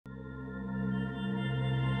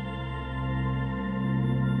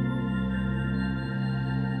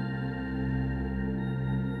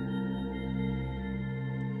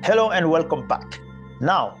Hello and welcome back.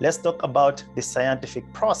 Now let's talk about the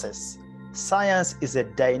scientific process. Science is a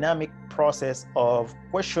dynamic process of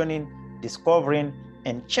questioning, discovering,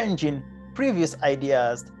 and changing previous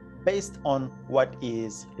ideas based on what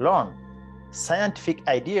is learned. Scientific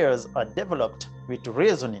ideas are developed with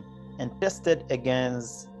reasoning and tested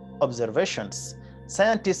against observations.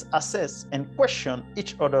 Scientists assess and question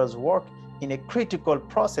each other's work in a critical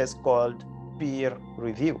process called peer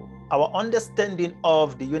review. Our understanding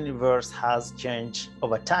of the universe has changed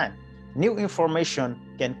over time. New information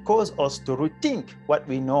can cause us to rethink what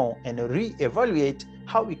we know and re-evaluate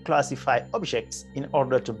how we classify objects in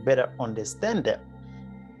order to better understand them.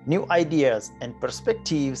 New ideas and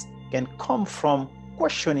perspectives can come from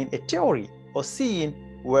questioning a theory or seeing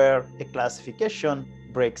where a classification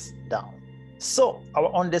breaks down. So, our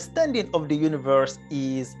understanding of the universe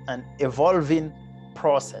is an evolving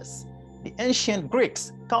process. The ancient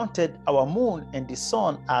Greeks counted our moon and the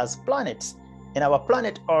sun as planets, and our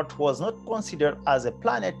planet Earth was not considered as a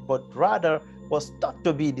planet, but rather was thought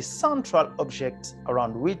to be the central object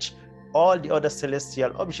around which all the other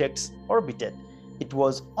celestial objects orbited. It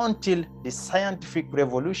was until the scientific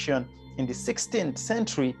revolution in the 16th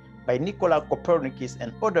century by Nicolas Copernicus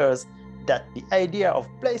and others that the idea of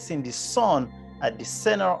placing the sun at the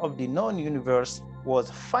center of the known universe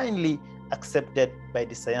was finally accepted by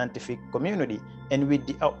the scientific community, and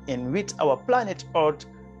with our planet Earth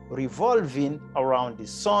revolving around the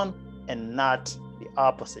sun and not the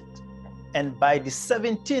opposite. And by the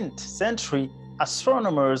 17th century,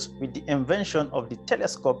 astronomers, with the invention of the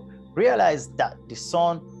telescope, realized that the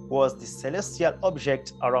sun was the celestial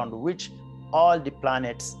object around which all the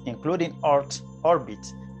planets, including Earth,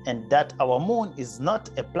 orbit, and that our moon is not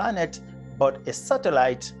a planet but a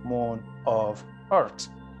satellite moon of Earth.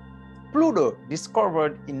 Pluto,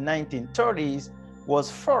 discovered in 1930s,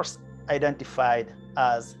 was first identified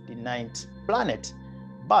as the ninth planet,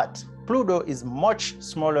 but Pluto is much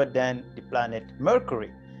smaller than the planet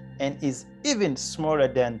Mercury and is even smaller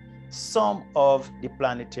than some of the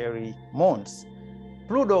planetary moons.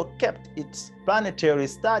 Pluto kept its planetary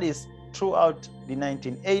studies throughout the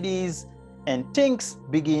 1980s, and things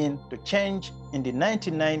began to change in the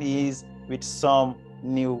 1990s with some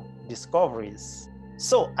new discoveries.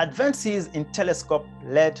 So advances in telescope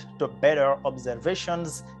led to better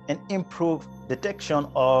observations and improved detection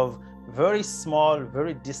of very small,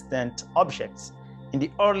 very distant objects. In the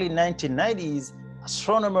early 1990s,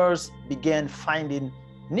 astronomers began finding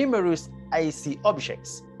numerous icy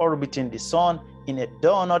objects orbiting the sun in a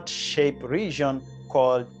donut-shaped region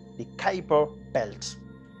called the Kuiper belt.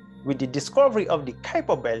 With the discovery of the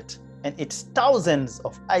Kuiper belt and its thousands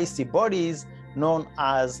of icy bodies known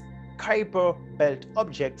as Kuiper belt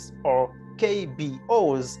objects, or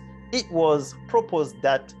KBOs, it was proposed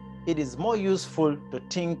that it is more useful to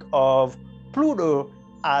think of Pluto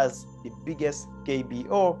as the biggest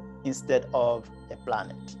KBO instead of a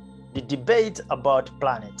planet. The debate about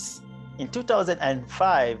planets. In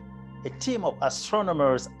 2005, a team of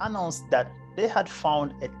astronomers announced that they had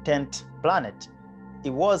found a 10th planet. It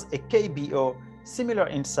was a KBO similar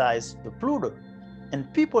in size to Pluto,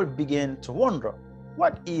 and people began to wonder,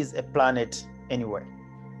 what is a planet anyway?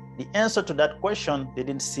 The answer to that question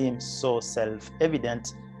didn't seem so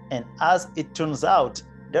self-evident, and as it turns out,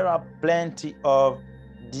 there are plenty of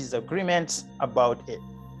disagreements about it.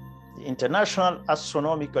 The International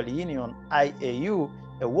Astronomical Union, IAU,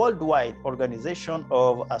 a worldwide organization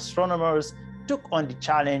of astronomers, took on the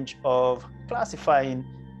challenge of classifying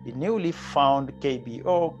the newly found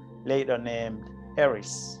KBO, later named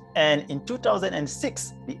Eris. And in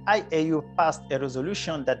 2006, the IAU passed a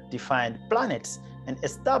resolution that defined planets and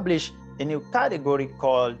established a new category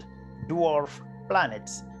called dwarf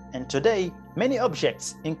planets. And today, many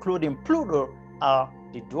objects, including Pluto, are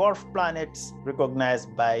the dwarf planets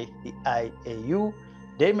recognized by the IAU.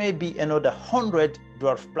 There may be another 100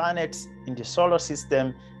 dwarf planets in the solar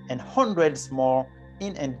system and hundreds more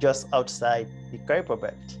in and just outside the Kuiper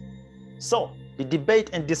belt. So, the debate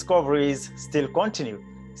and discoveries still continue.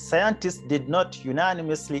 Scientists did not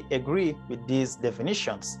unanimously agree with these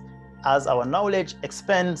definitions. As our knowledge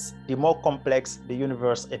expands, the more complex the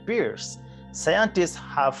universe appears. Scientists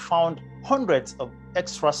have found hundreds of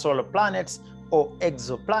extrasolar planets or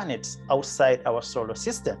exoplanets outside our solar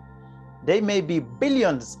system. There may be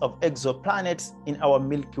billions of exoplanets in our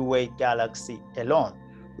Milky Way galaxy alone.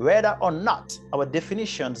 Whether or not our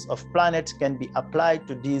definitions of planets can be applied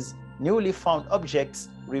to these newly found objects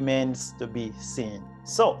remains to be seen.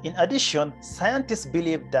 So, in addition, scientists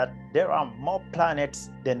believe that there are more planets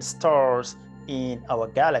than stars in our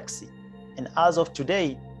galaxy. And as of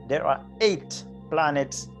today, there are 8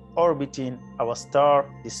 planets orbiting our star,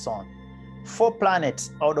 the Sun. 4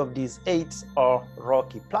 planets out of these 8 are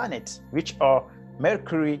rocky planets, which are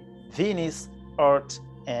Mercury, Venus, Earth,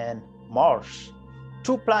 and Mars.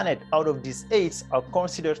 2 planets out of these 8 are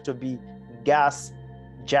considered to be gas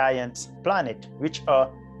giant planets, which are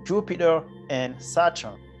Jupiter and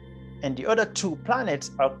Saturn. And the other 2 planets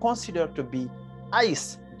are considered to be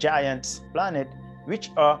ice giant planets, which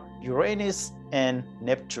are Uranus and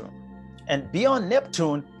Neptune. And beyond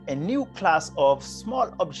Neptune, a new class of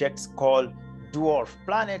small objects called dwarf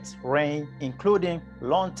planets reign, including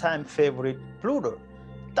longtime favorite Pluto.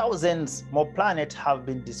 Thousands more planets have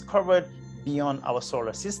been discovered beyond our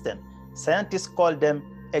solar system. Scientists call them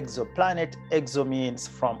exoplanets. Exo means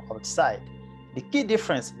from outside. The key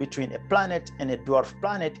difference between a planet and a dwarf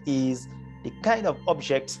planet is the kind of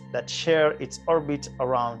objects that share its orbit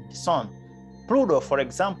around the Sun. Pluto, for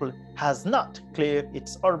example, has not cleared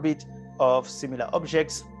its orbit of similar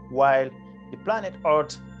objects, while the planet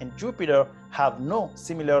Earth and Jupiter have no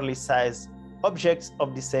similarly sized objects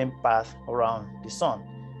of the same path around the Sun.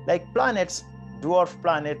 Like planets, dwarf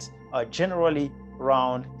planets are generally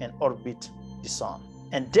round and orbit the Sun.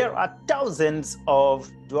 And there are thousands of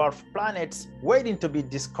dwarf planets waiting to be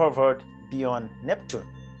discovered beyond Neptune.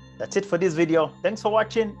 That's it for this video. Thanks for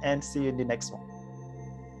watching and see you in the next one.